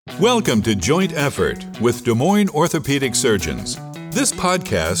Welcome to Joint Effort with Des Moines Orthopedic Surgeons. This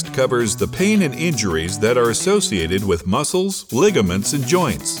podcast covers the pain and injuries that are associated with muscles, ligaments, and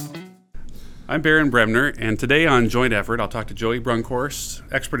joints. I'm Baron Bremner, and today on Joint Effort, I'll talk to Joey Brunkhorst,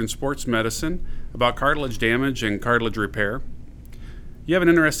 expert in sports medicine, about cartilage damage and cartilage repair. You have an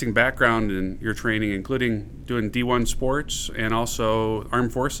interesting background in your training, including doing D1 sports and also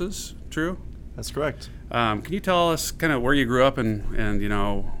armed forces, true? That's correct. Can you tell us kind of where you grew up and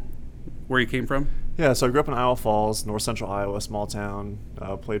where you came from? Yeah, so I grew up in Iowa Falls, north central Iowa, small town.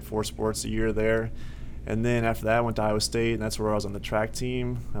 Played 4 sports a year there. And then after that, I went to Iowa State, and that's where I was on the track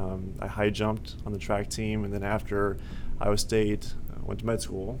team. I high jumped on the track team, and then after Iowa State, I went to med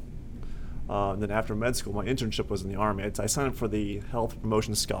school. And then after med school, my internship was in the Army. I signed up for the Health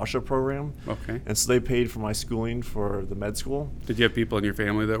Promotion Scholarship Program. Okay. And so they paid for my schooling for the med school. Did you have people in your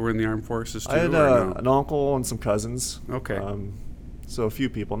family that were in the armed forces too? I had no? an uncle and some cousins. Okay. So a few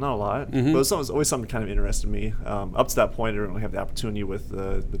people, not a lot. Mm-hmm. But it was always something that kind of interested me. Up to that point, I didn't really have the opportunity with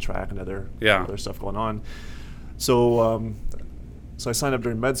the track and other stuff going on. So I signed up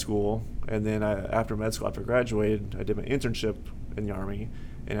during med school, and then after med school, after I graduated, I did my internship in the Army.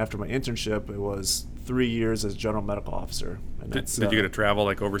 And after my internship, it was 3 years as general medical officer. And did you get to travel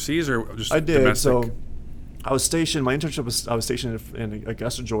like overseas or just I did. domestic? So I was stationed. My internship I was stationed in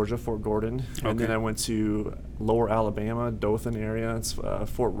Augusta, Georgia, Fort Gordon, and then I went to Lower Alabama, Dothan area. It's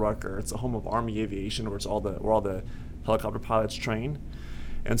Fort Rucker. It's the home of Army Aviation, where where all the helicopter pilots train.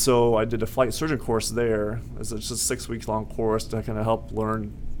 And so I did a flight surgeon course there. It's just a 6-week-long course to kind of help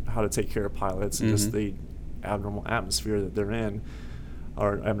learn how to take care of pilots and just the abnormal atmosphere that they're in,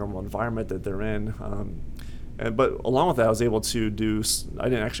 or abnormal environment that they're in. But along with that, I was able to I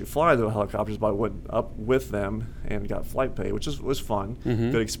didn't actually fly the helicopters, but I went up with them and got flight pay, which was fun,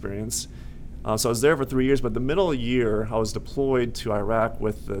 good experience. So I was there for 3 years, but the middle year, I was deployed to Iraq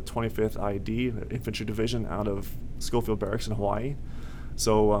with the 25th ID, the Infantry Division, out of Schofield Barracks in Hawaii.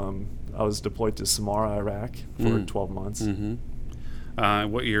 So I was deployed to Samarra, Iraq for 12 months.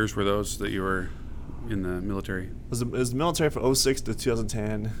 What years were those that you were in the military? It was the military from 06 to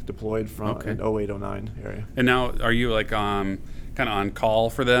 2010, deployed from in 08, 09 area. And now are you like kind of on call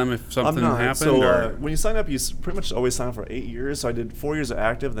for them if something happened? So when you sign up, you pretty much always sign up for 8 years. So I did 4 years of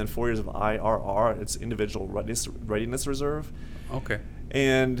active, then 4 years of IRR. It's Individual Readiness Reserve. Okay.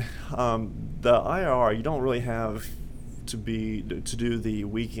 And the IRR, you don't really have to do the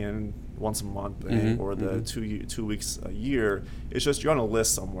weekend once a month or the 2 weeks a year. It's just you're on a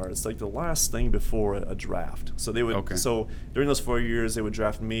list somewhere. It's like the last thing before a draft. So they would so during those 4 years they would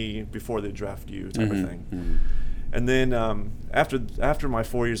draft me before they draft you type of thing. And then after my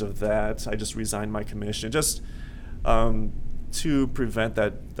 4 years of that, I just resigned my commission just to prevent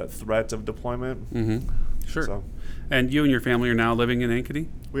that threat of deployment. Sure. So, and you and your family are now living in Ankeny?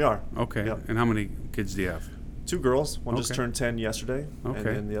 We are. Okay. Yep. And how many kids do you have? 2 girls. One just turned 10 yesterday, and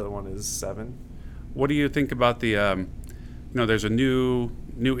Okay. then the other one is 7. What do you think about the, there's a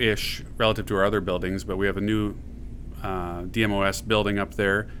new-ish relative to our other buildings, but we have a new DMOS building up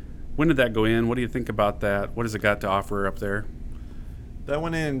there. When did that go in? What do you think about that? What has it got to offer up there? That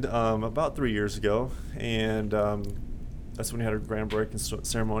went in about 3 years ago, and that's when we had our groundbreaking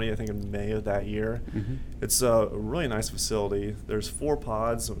ceremony, I think in May of that year. It's a really nice facility. There's 4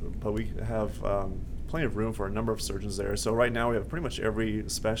 pods, but we have plenty of room for a number of surgeons there. So right now we have pretty much every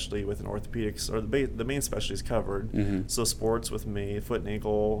specialty within orthopedics, or the main specialties covered. So sports with me, foot and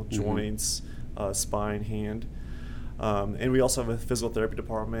ankle, joints, spine, hand. And we also have a physical therapy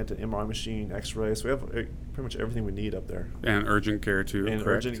department, an MRI machine, x-ray. So we have pretty much everything we need up there. And urgent care too, and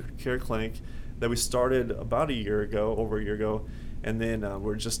correct? Urgent care clinic that we started about over a year ago. And then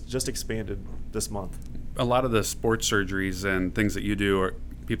we're just expanded this month. A lot of the sports surgeries and things that you do,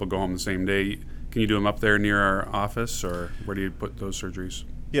 people go home the same day. Can you do them up there near our office, or where do you put those surgeries?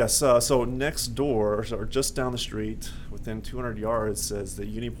 Yes, so next door, or just down the street, within 200 yards, is the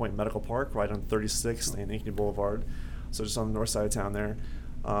UniPoint Medical Park, right on 36th and Ankeny Boulevard, so just on the north side of town there.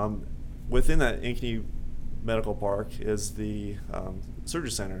 Within that Ankeny Medical Park is the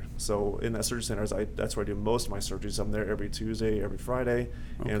surgery center. So in that surgery center, that's where I do most of my surgeries. I'm there every Tuesday, every Friday,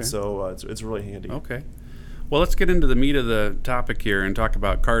 and so it's really handy. Okay. Well, let's get into the meat of the topic here and talk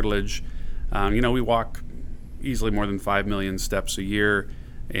about cartilage. We walk easily more than 5 million steps a year,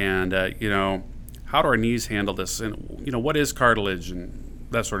 and how do our knees handle this? And what is cartilage and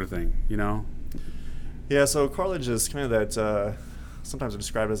that sort of thing? Yeah, so cartilage is kind of that. Sometimes I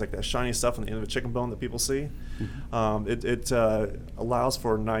describe it as like that shiny stuff on the end of a chicken bone that people see. It allows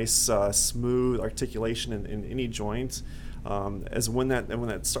for nice, smooth articulation in any joint. As when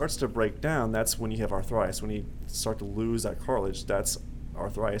that starts to break down, that's when you have arthritis. When you start to lose that cartilage, that's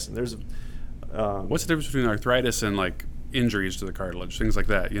arthritis. And there's what's the difference between arthritis and like injuries to the cartilage, things like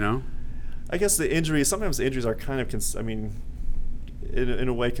that? I guess sometimes the injuries are kind of, in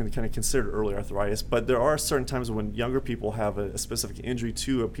a way can kind of considered early arthritis, but there are certain times when younger people have a specific injury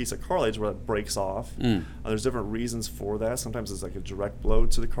to a piece of cartilage where it breaks off. There's different reasons for that. Sometimes it's like a direct blow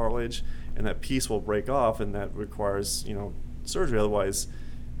to the cartilage, and that piece will break off, and that requires surgery. Otherwise,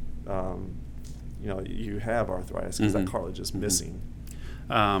 you have arthritis because that cartilage is missing.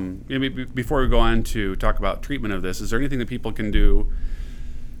 Before we go on to talk about treatment of this, is there anything that people can do?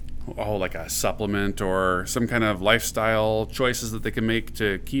 Like a supplement or some kind of lifestyle choices that they can make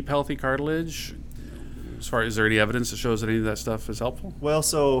to keep healthy cartilage? Is there any evidence that shows that any of that stuff is helpful? Well,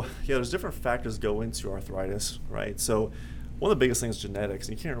 there's different factors go into arthritis, right? So one of the biggest things is genetics.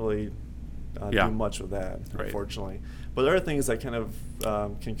 You can't really do much with that, unfortunately. But there are things that kind of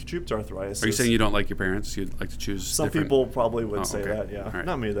can contribute to arthritis. Are you saying you don't like your parents? You'd like to choose Some different? people probably would say that, yeah. Right.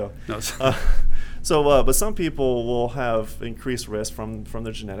 Not me, though. No. But some people will have increased risk from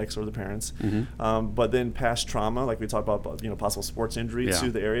their genetics or their parents. But then past trauma, like we talked about, possible sports injury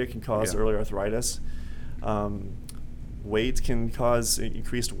to the area can cause early arthritis. Weight can cause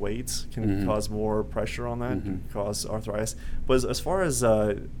increased weight, can cause more pressure on that, can cause arthritis. But as far as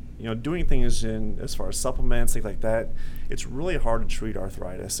doing things as far as supplements, things like that, it's really hard to treat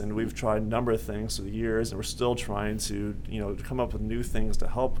arthritis. And we've tried a number of things through the years, and we're still trying to come up with new things to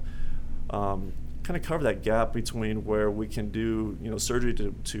help kind of cover that gap between where we can do surgery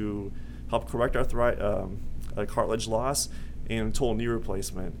to help correct cartilage loss and total knee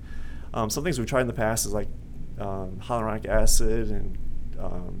replacement. Some things we've tried in the past is like hyaluronic acid and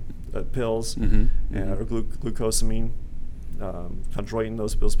pills or glucosamine, chondroitin,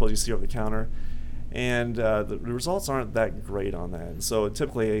 those pills you see over the counter. And the results aren't that great on that. And so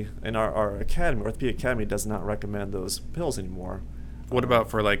typically in our academy, Orthopedic Academy does not recommend those pills anymore. What about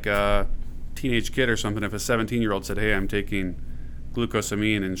for like a teenage kid or something? If a 17-year-old said, hey, I'm taking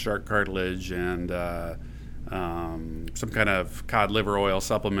glucosamine and shark cartilage and some kind of cod liver oil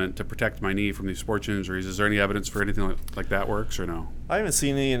supplement to protect my knee from these sports injuries, is there any evidence for anything like that works or no? I haven't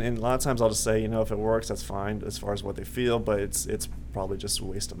seen any, and a lot of times I'll just say, if it works, that's fine as far as what they feel, but it's probably just a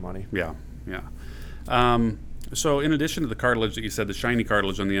waste of money. Yeah. So in addition to the cartilage that you said, the shiny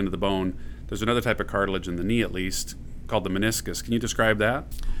cartilage on the end of the bone, there's another type of cartilage in the knee at least called the meniscus. Can you describe that?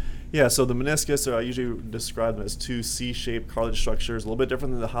 Yeah, so the meniscus, I usually describe them as two C-shaped cartilage structures, a little bit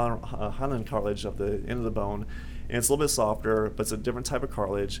different than the hyaline cartilage of the end of the bone. And it's a little bit softer, but it's a different type of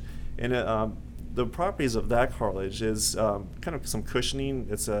cartilage. And the properties of that cartilage is kind of some cushioning.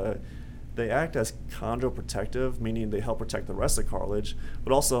 They act as chondroprotective, meaning they help protect the rest of the cartilage,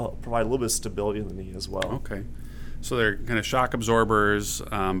 but also provide a little bit of stability in the knee as well. Okay. So they're kind of shock absorbers,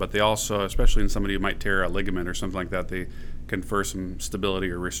 but they also, especially in somebody who might tear a ligament or something like that, they confer some stability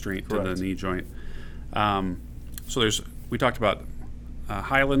or restraint to the knee joint. We talked about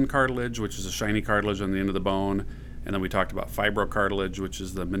hyaline cartilage, which is a shiny cartilage on the end of the bone, and then we talked about fibrocartilage, which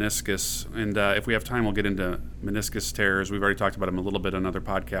is the meniscus. And if we have time, we'll get into meniscus tears. We've already talked about them a little bit on other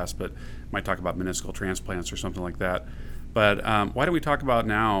podcasts, but might talk about meniscal transplants or something like that. But why don't we talk about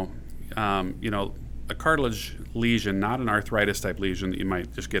now, a cartilage lesion, not an arthritis type lesion that you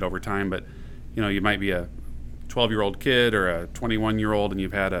might just get over time, but you might be a 12-year-old kid or a 21-year-old and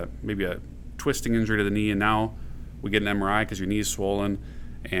you've had maybe a twisting injury to the knee, and now we get an MRI because your knee's swollen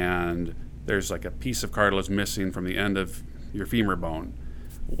and there's like a piece of cartilage missing from the end of your femur bone.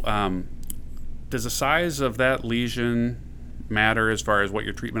 Does the size of that lesion matter as far as what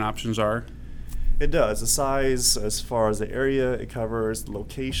your treatment options are? It does. The size, as far as the area it covers, the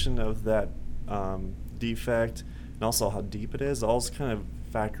location of that defect, and also how deep it is, all kind of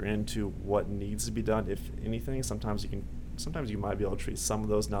factor into what needs to be done, if anything. Sometimes you might be able to treat some of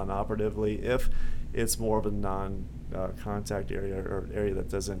those non-operatively if it's more of a non-contact area or area that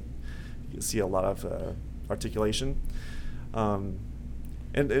doesn't see a lot of articulation. And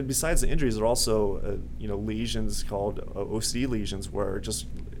besides the injuries, there are also lesions called OCD lesions, where just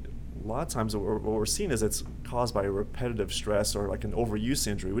a lot of times what we're seeing is it's caused by repetitive stress or like an overuse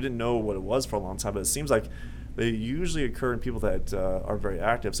injury. We didn't know what it was for a long time, but it seems like they usually occur in people that are very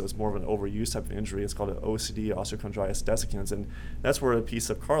active, so it's more of an overuse type of injury. It's called an OCD, osteochondritis dissecans, and that's where a piece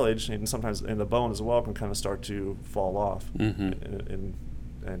of cartilage, and sometimes in the bone as well, can kind of start to fall off in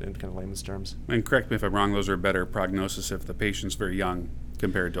kind of layman's terms. And correct me if I'm wrong, those are a better prognosis if the patient's very young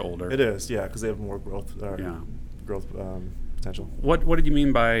compared to older. It is, yeah, because they have more growth potential. What did you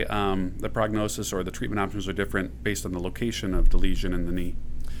mean by the prognosis or the treatment options are different based on the location of the lesion in the knee?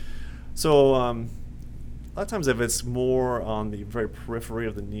 So a lot of times if it's more on the very periphery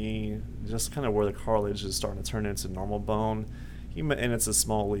of the knee, just kind of where the cartilage is starting to turn into normal bone, and it's a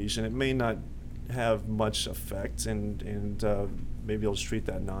small lesion, it may not have much effect, and maybe you'll just treat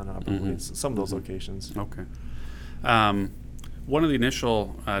that non-operatively at some of those locations. Okay. One of the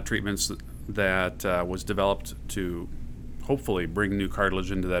initial treatments that was developed to hopefully bring new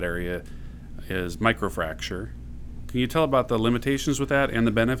cartilage into that area is microfracture. Can you tell about the limitations with that and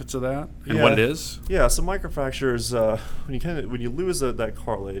the benefits of that and what it is? Yeah, so microfractures, when you lose that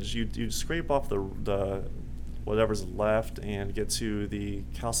cartilage, you scrape off the whatever's left and get to the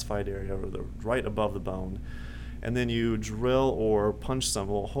calcified area or right above the bone, and then you drill or punch some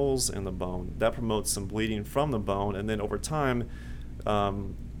little holes in the bone. That promotes some bleeding from the bone, and then over time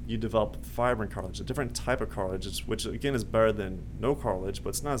you develop fibrin cartilage, a different type of cartilage, which again is better than no cartilage, but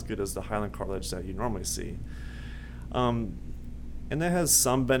it's not as good as the hyaline cartilage that you normally see. And that has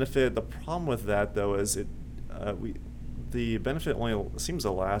some benefit. The problem with that, though, is the benefit only seems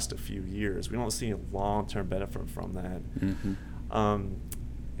to last a few years. We don't see a long-term benefit from that. And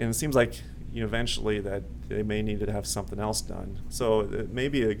it seems like eventually that they may need to have something else done. So it may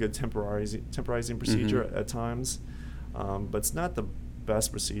be a good temporizing procedure at times, but it's not the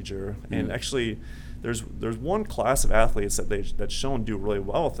best procedure. And actually, there's one class of athletes that's shown do really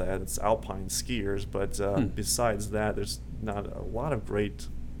well with that. It's alpine skiers, but besides that, there's not a lot of great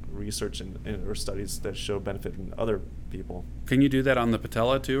research or studies that show benefit in other people. Can you do that on the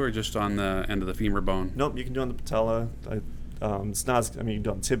patella too, or just on the end of the femur bone? Nope, you can do it on the patella. It's not as, you can do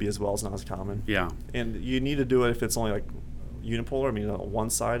it on tibia as well. It's not as common. Yeah. And you need to do it if it's only like unipolar, on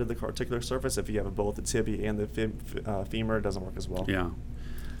one side of the articular surface. If you have both the tibia and the femur, it doesn't work as well. Yeah.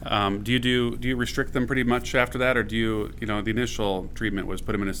 Do you restrict them pretty much after that, or do you the initial treatment was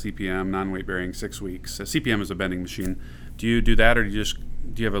put them in a CPM, non-weight bearing, 6 weeks. A CPM is a bending machine. Do you do that, or do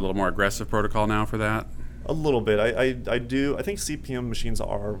you have a little more aggressive protocol now for that? A little bit. I do. I think CPM machines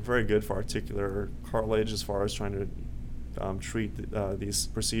are very good for articular cartilage as far as trying to treat these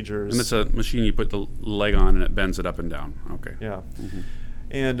procedures. And it's a machine you put the leg on and it bends it up and down. Okay. Yeah.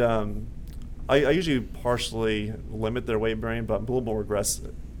 And I usually partially limit their weight bearing, but I'm a little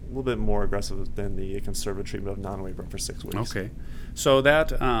bit more aggressive than the conservative treatment of non-weight bearing for 6 weeks. Okay. So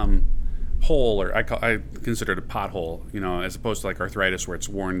that hole, or I consider it a pothole, as opposed to like arthritis where it's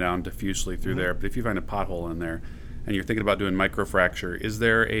worn down diffusely through there. But if you find a pothole in there and you're thinking about doing microfracture, is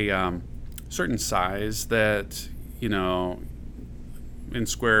there a certain size that, in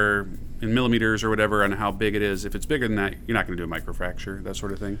millimeters or whatever, on how big it is? If it's bigger than that, you're not going to do a microfracture, that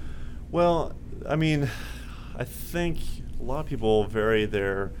sort of thing? Well, I think a lot of people vary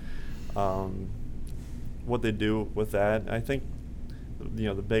their what they do with that. I think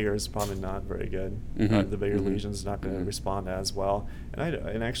the bigger is probably not very good. The bigger lesion is not going to respond as well.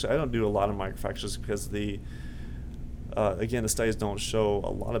 And actually, I don't do a lot of microfractures because again, the studies don't show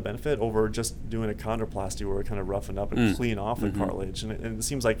a lot of benefit over just doing a chondroplasty where we kind of roughen up and clean off the cartilage. And it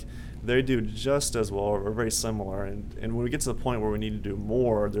seems like they do just as well or very similar. And when we get to the point where we need to do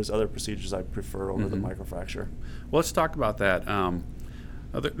more, there's other procedures I prefer over the microfracture. Well, let's talk about that.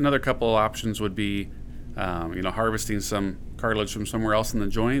 Another couple of options would be harvesting some cartilage from somewhere else in the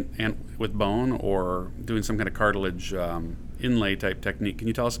joint and with bone, or doing some kind of cartilage inlay type technique. Can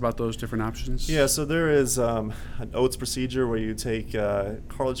you tell us about those different options? Yeah, so there is an Oates procedure where you take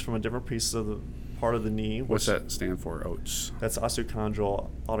cartilage from a different piece of the part of the knee. What's that stand for, Oates? That's osteochondral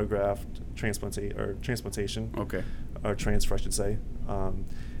autograft transplantation. Okay. Or transfer, I should say. So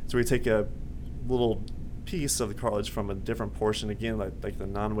we take a little piece of the cartilage from a different portion, again, like the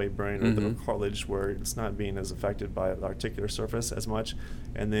non-weight bearing or the cartilage where it's not being as affected by the articular surface as much,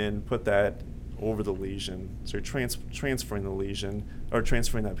 and then put that over the lesion. So you're transferring the lesion, or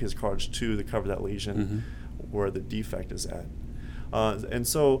transferring that piece of cartilage to the cover of that lesion where the defect is at. And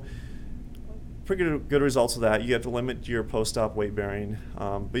so pretty good results of that. You have to limit your post-op weight bearing,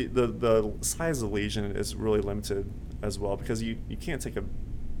 but the size of the lesion is really limited as well, because you can't take a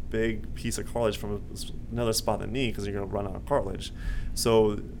big piece of cartilage from another spot in the knee because you're going to run out of cartilage.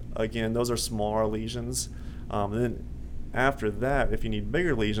 So again, those are smaller lesions. And then after that, if you need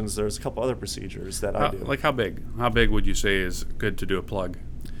bigger lesions, there's a couple other procedures that I do. Like how big? How big would you say is good to do a plug?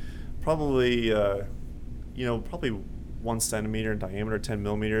 Probably, probably 1 centimeter in diameter, 10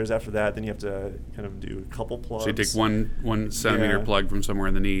 millimeters. After that, then you have to kind of do a couple plugs. So you take one centimeter plug from somewhere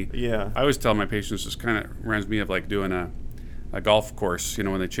in the knee. Yeah. I always tell my patients, this kind of reminds me of like doing a golf course,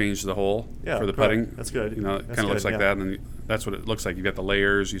 when they change the hole for the putting. That's good. It kind of looks like that, and then that's what it looks like. You got the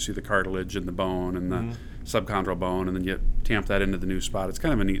layers, you see the cartilage and the bone and the subchondral bone, and then you tamp that into the new spot. It's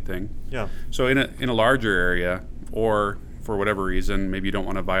kind of a neat thing. Yeah. So in a larger area, or for whatever reason, maybe you don't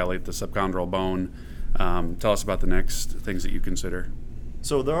want to violate the subchondral bone, tell us about the next things that you consider.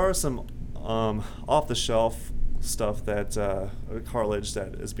 So there are some off-the-shelf stuff that cartilage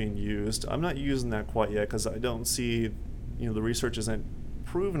that is being used. I'm not using that quite yet because I don't see, the research isn't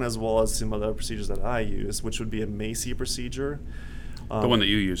proven as well as some other procedures that I use, which would be a MACI procedure. The one that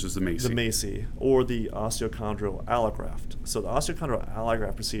you use is the MACI. The MACI, or the osteochondral allograft. So the osteochondral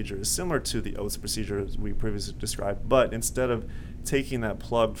allograft procedure is similar to the Oates procedure as we previously described, but instead of taking that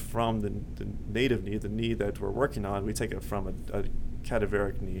plug from the native knee, the knee that we're working on, we take it from a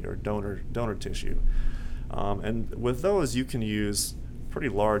cadaveric knee or donor tissue. And with those, you can use pretty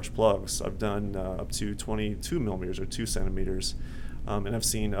large plugs. I've done up to 22 millimeters or 2 centimeters. And I've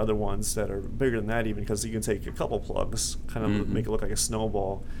seen other ones that are bigger than that even, because you can take a couple plugs, kind of make it look like a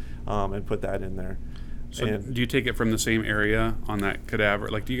snowball, and put that in there. So do you take it from the same area on that cadaver?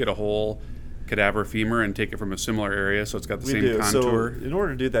 Like, do you get a whole cadaver femur and take it from a similar area so it's got the same contour? So in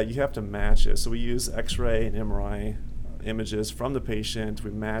order to do that, you have to match it. So we use X-ray and MRI images from the patient.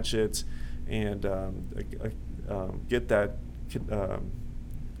 We match it and get that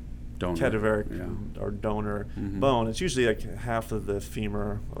cadaveric or donor bone. It's usually like half of the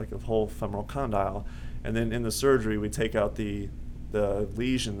femur, like a whole femoral condyle, and then in the surgery we take out the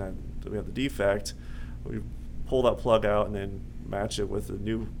lesion that we have the defect. We pull that plug out and then match it with a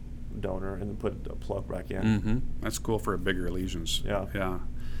new donor and then put a plug back in. That's cool for bigger lesions. Yeah.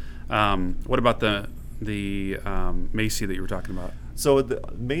 What about the MACI that you were talking about? So the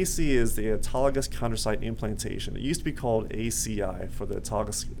MACI is the autologous chondrocyte implantation. It used to be called ACI for the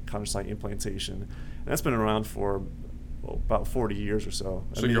autologous chondrocyte implantation, and that's been around for about 40 years or so.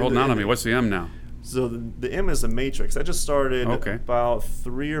 So you're holding on to me. What's the M now? So the M is the matrix. That just started about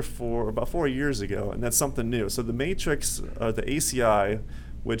 4 years ago, and that's something new. So the matrix, the ACI,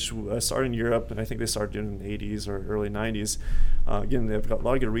 which started in Europe, and I think they started doing it in the 80s or early 90s. Again, they've got a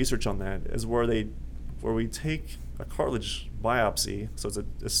lot of good research on that, is where we take a cartilage biopsy. So it's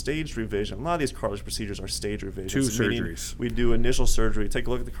a staged revision. A lot of these cartilage procedures are staged revisions. 2 surgeries. We do initial surgery, take a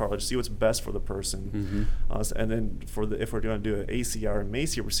look at the cartilage, see what's best for the person. And then if we're going to do an ACI or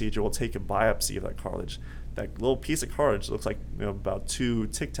MACI procedure, we'll take a biopsy of that cartilage. That little piece of cartilage looks like about 2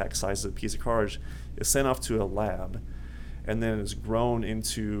 Tic Tac sizes of piece of cartilage is sent off to a lab, and then it's grown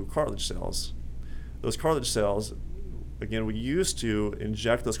into cartilage cells. Those cartilage cells, again, we used to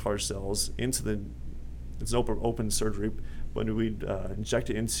inject those cartilage cells into it's open surgery, but we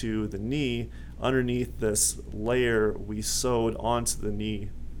inject it into the knee underneath this layer we sewed onto the knee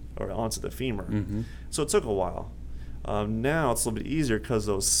or onto the femur. So it took a while. Now it's a little bit easier because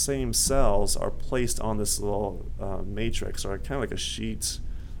those same cells are placed on this little matrix, or kind of like a sheet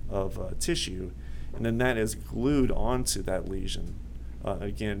of tissue, and then that is glued onto that lesion,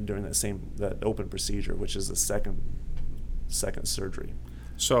 again during that open procedure, which is the second surgery.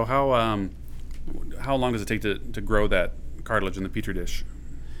 So how long does it take to grow that cartilage in the petri dish?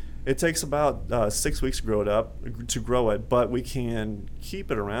 It takes about 6 weeks to grow it, but we can keep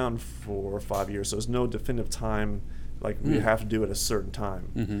it around for 5 years. So there's no definitive time, like we have to do it at a certain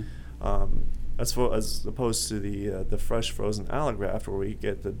time. As opposed to the fresh frozen allograft, where we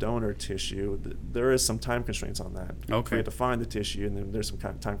get the donor tissue, there is some time constraints on that. Okay. We have to find the tissue, and then there's some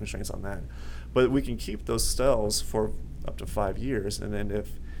kind of time constraints on that. But we can keep those cells for up to 5 years, and then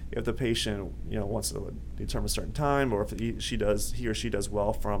if the patient wants to determine a certain time, or if he or she does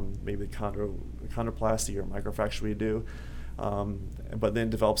well from maybe the chondroplasty or microfracture we do, but then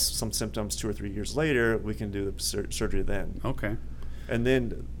develops some symptoms 2 or 3 years later, we can do the surgery then. Okay. And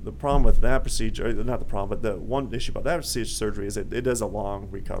then the problem with that procedure, not the problem, but the one issue about that surgery is it does a long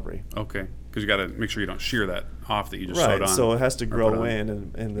recovery. Okay, because you got to make sure you don't shear that off that you just sewed on. Right, so it has to grow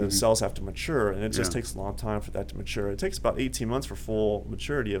in, and the cells have to mature, and it just takes a long time for that to mature. It takes about 18 months for full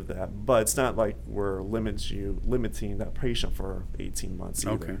maturity of that, but it's not like we're limiting that patient for 18 months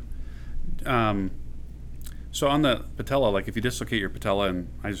either. Okay. So on the patella, like if you dislocate your patella, and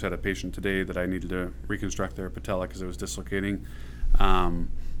I just had a patient today that I needed to reconstruct their patella because it was dislocating.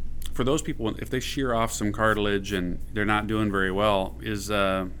 For those people, if they shear off some cartilage and they're not doing very well, is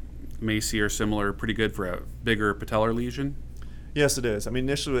MACI or similar pretty good for a bigger patellar lesion? Yes, it is. I mean,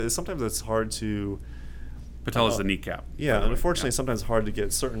 initially, sometimes it's hard to... Patella's the kneecap. Yeah, and unfortunately, sometimes it's hard to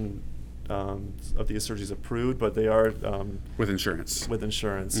get certain of these surgeries approved, but they are... with insurance. With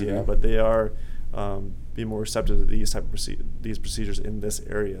insurance, yeah, but they are... be more receptive to these type of these procedures in this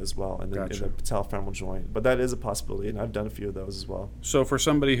area as well, and in the patellofemoral joint. But that is a possibility, and I've done a few of those as well. So for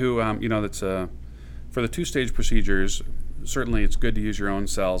somebody who, that's for the 2-stage procedures, certainly it's good to use your own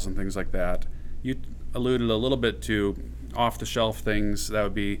cells and things like that. You alluded a little bit to off-the-shelf things that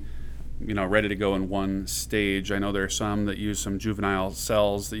would be, ready to go in one stage. I know there are some that use some juvenile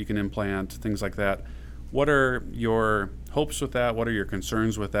cells that you can implant, things like that. What are your hopes with that? What are your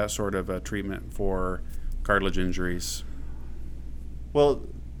concerns with that sort of treatment for cartilage injuries? Well,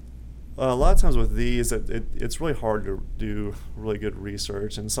 a lot of times with these, it's really hard to do really good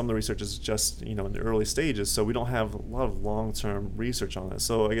research, and some of the research is just in the early stages, so we don't have a lot of long-term research on it.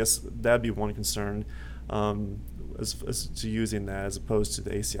 So I guess that'd be one concern as to using that as opposed to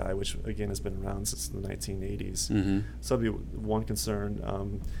the ACI, which again has been around since the 1980s. Mm-hmm. So that'd be one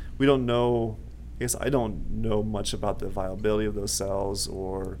concern. We don't know. I guess I don't know much about the viability of those cells,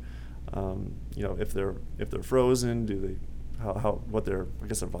 or if they're frozen, do they what their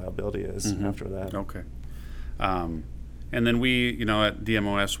viability is after that. Okay. And then we, at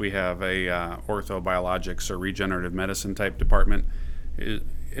DMOS, we have a orthobiologics or regenerative medicine type department.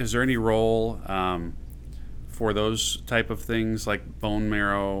 Is there any role for those type of things like bone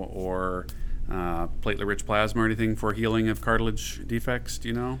marrow or platelet-rich plasma or anything for healing of cartilage defects? Do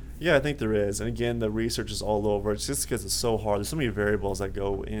you know? Yeah, I think there is. And again, the research is all over. It's just because it's so hard. There's so many variables that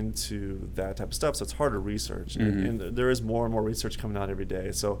go into that type of stuff, so it's hard to research. And there is more and more research coming out every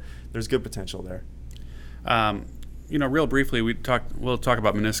day, so there's good potential there. Real briefly, we'll talk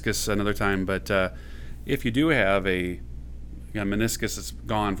about meniscus another time, but if you do have a meniscus that's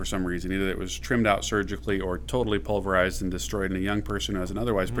gone for some reason, either it was trimmed out surgically or totally pulverized and destroyed in a young person who has an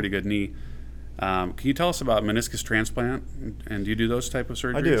otherwise pretty good knee, can you tell us about meniscus transplant, and do you do those type of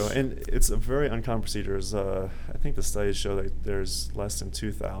surgeries? I do, and it's a very uncommon procedure. I think the studies show that there's less than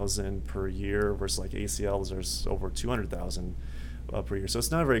 2,000 per year versus like ACLs, there's over 200,000 per year. So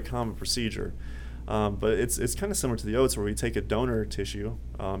it's not a very common procedure, but it's kind of similar to the oats, where we take a donor tissue,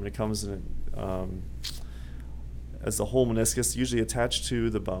 and it comes in as the whole meniscus, usually attached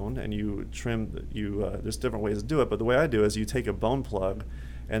to the bone, and you trim. There's different ways to do it, but the way I do it is you take a bone plug,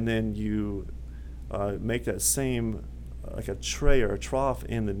 and then you make that same like a tray or a trough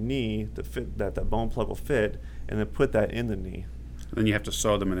in the knee that bone plug will fit, and then put that in the knee. Then you have to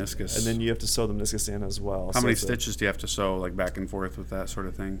sew the meniscus. And then you have to sew the meniscus in as well. How many stitches do you have to sew, like back and forth with that sort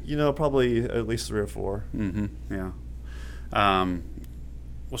of thing? Probably at least 3 or 4. Mm-hmm. Yeah.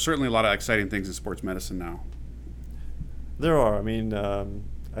 Well, certainly a lot of exciting things in sports medicine now. There are. I mean, I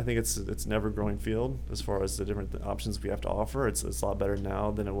think it's an ever-growing field as far as the different options we have to offer. It's a lot better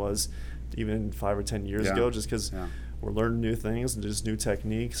now than it was even 5 or 10 years ago, just because we're learning new things and there's new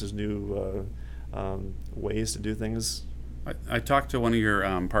techniques, there's new ways to do things. I talked to one of your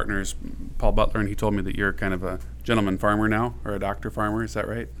partners, Paul Butler, and he told me that you're kind of a gentleman farmer now, or a doctor farmer. Is that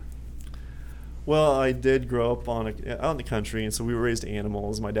right? Well, I did grow up out in the country, and so we raised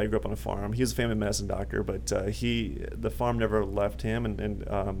animals. My dad grew up on a farm. He was a family medicine doctor, but the farm never left him, and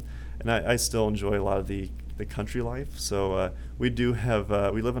I still enjoy a lot of the country life. So we do have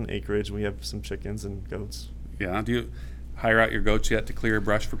we live on acreage. We have some chickens and goats. Yeah. Do you hire out your goats yet to clear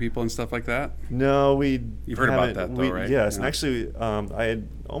brush for people and stuff like that? No, You've heard about that though, right? Yes, and actually, I had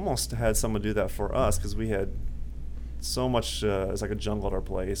almost had someone do that for us because we had so much. It's like a jungle at our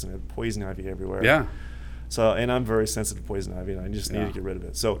place, and it had poison ivy everywhere. Yeah. So, and I'm very sensitive to poison ivy, and I just need to get rid of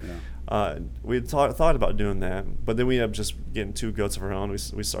it. So, we had thought about doing that, but then we ended up just getting 2 goats of our own.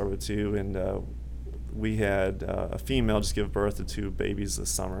 We started with 2, and we had a female just give birth to 2 babies this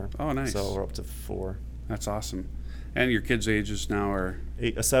summer. Oh, nice. So we're up to 4. That's awesome. And your kids' ages now are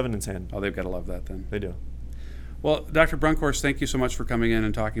 7 and 10. Oh, they've got to love that then. They do. Well, Dr. Bronkhorst, thank you so much for coming in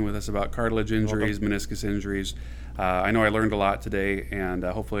and talking with us about cartilage injuries, meniscus injuries. I know I learned a lot today, and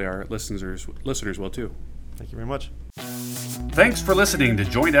hopefully our listeners will too. Thank you very much. Thanks for listening to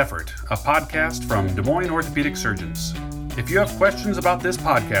Joint Effort, a podcast from Des Moines Orthopedic Surgeons. If you have questions about this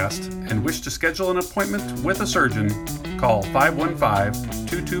podcast and wish to schedule an appointment with a surgeon, call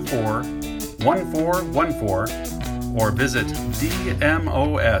 515-224-1414 or visit dmos.com.